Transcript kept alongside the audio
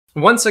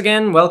Once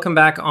again, welcome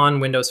back on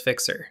Windows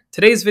Fixer.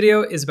 Today's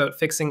video is about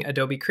fixing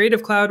Adobe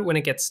Creative Cloud when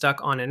it gets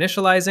stuck on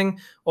initializing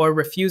or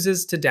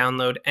refuses to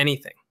download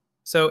anything.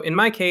 So in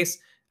my case,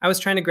 I was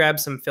trying to grab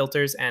some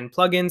filters and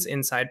plugins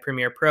inside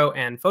Premiere Pro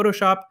and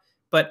Photoshop,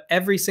 but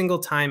every single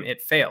time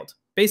it failed,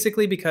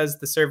 basically because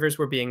the servers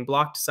were being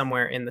blocked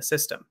somewhere in the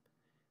system.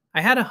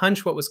 I had a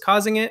hunch what was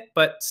causing it,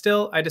 but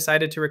still I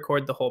decided to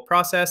record the whole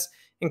process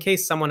in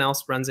case someone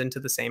else runs into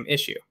the same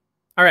issue.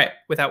 All right,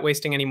 without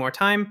wasting any more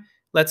time,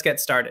 let's get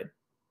started.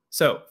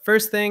 So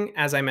first thing,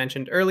 as I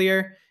mentioned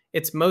earlier,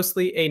 it's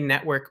mostly a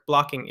network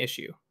blocking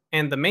issue.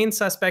 And the main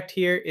suspect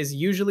here is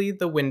usually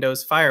the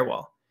Windows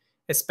firewall,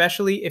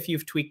 especially if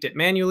you've tweaked it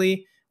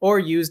manually or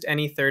used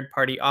any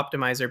third-party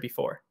optimizer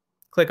before.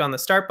 Click on the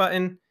Start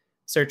button,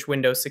 search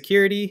Windows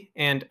Security,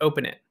 and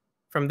open it.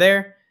 From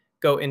there,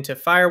 go into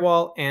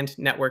Firewall and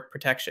Network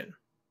Protection.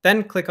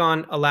 Then click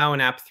on Allow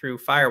an app through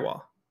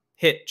Firewall.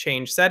 Hit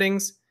Change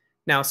Settings.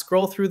 Now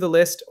scroll through the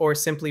list or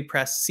simply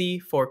press C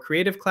for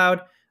Creative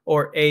Cloud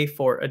or A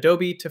for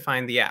Adobe to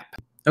find the app.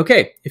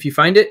 Okay, if you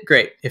find it,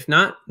 great. If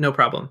not, no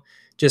problem.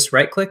 Just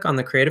right-click on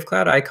the Creative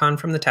Cloud icon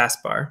from the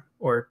taskbar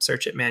or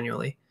search it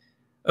manually.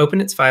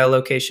 Open its file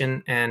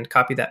location and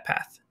copy that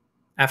path.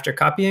 After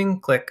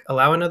copying, click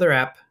Allow another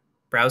app,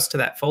 browse to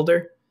that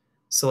folder,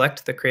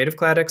 select the Creative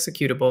Cloud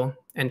executable,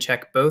 and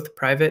check both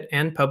private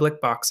and public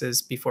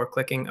boxes before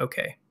clicking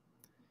OK.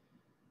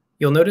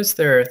 You'll notice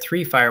there are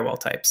three firewall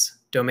types: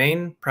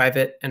 domain,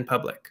 private, and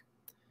public.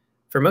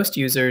 For most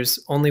users,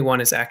 only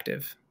one is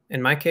active.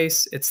 In my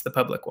case, it's the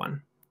public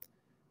one.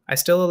 I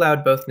still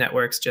allowed both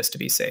networks just to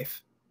be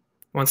safe.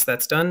 Once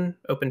that's done,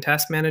 open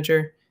Task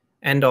Manager,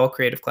 end all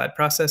Creative Cloud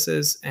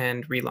processes,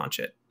 and relaunch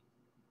it.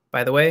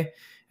 By the way,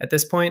 at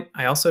this point,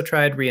 I also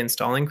tried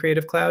reinstalling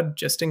Creative Cloud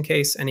just in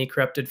case any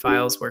corrupted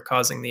files were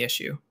causing the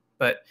issue.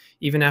 But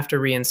even after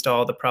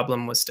reinstall, the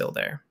problem was still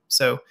there.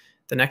 So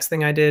the next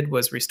thing I did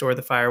was restore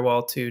the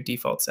firewall to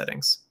default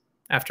settings.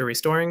 After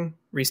restoring,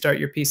 restart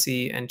your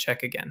PC and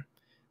check again.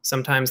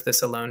 Sometimes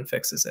this alone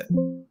fixes it.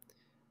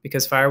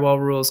 Because firewall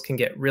rules can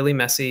get really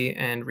messy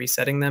and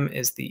resetting them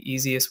is the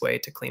easiest way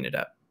to clean it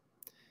up.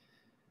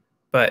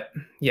 But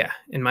yeah,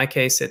 in my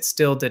case, it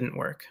still didn't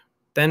work.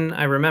 Then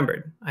I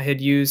remembered I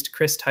had used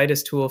Chris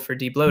Titus' tool for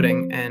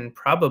debloating and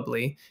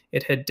probably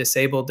it had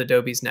disabled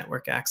Adobe's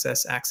network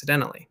access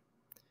accidentally.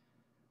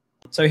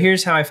 So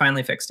here's how I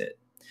finally fixed it.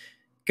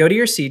 Go to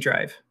your C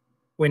drive,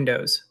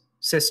 Windows,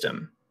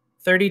 System,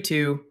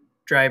 32,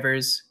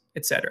 drivers,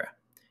 etc.,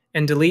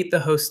 and delete the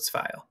hosts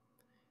file.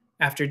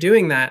 After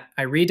doing that,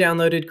 I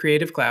re-downloaded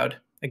Creative Cloud,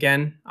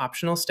 again,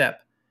 optional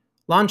step,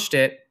 launched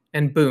it,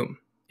 and boom,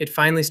 it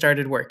finally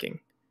started working.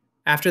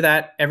 After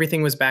that,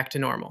 everything was back to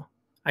normal.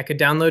 I could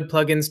download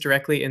plugins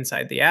directly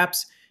inside the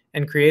apps,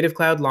 and Creative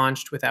Cloud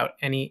launched without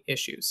any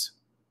issues.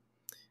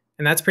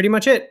 And that's pretty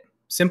much it.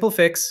 Simple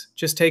fix,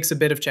 just takes a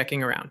bit of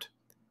checking around.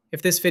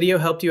 If this video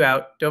helped you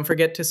out, don't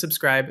forget to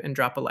subscribe and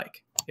drop a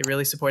like. It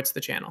really supports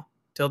the channel.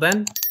 Till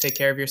then, take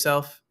care of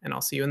yourself, and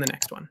I'll see you in the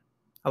next one.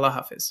 Allah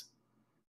Hafiz.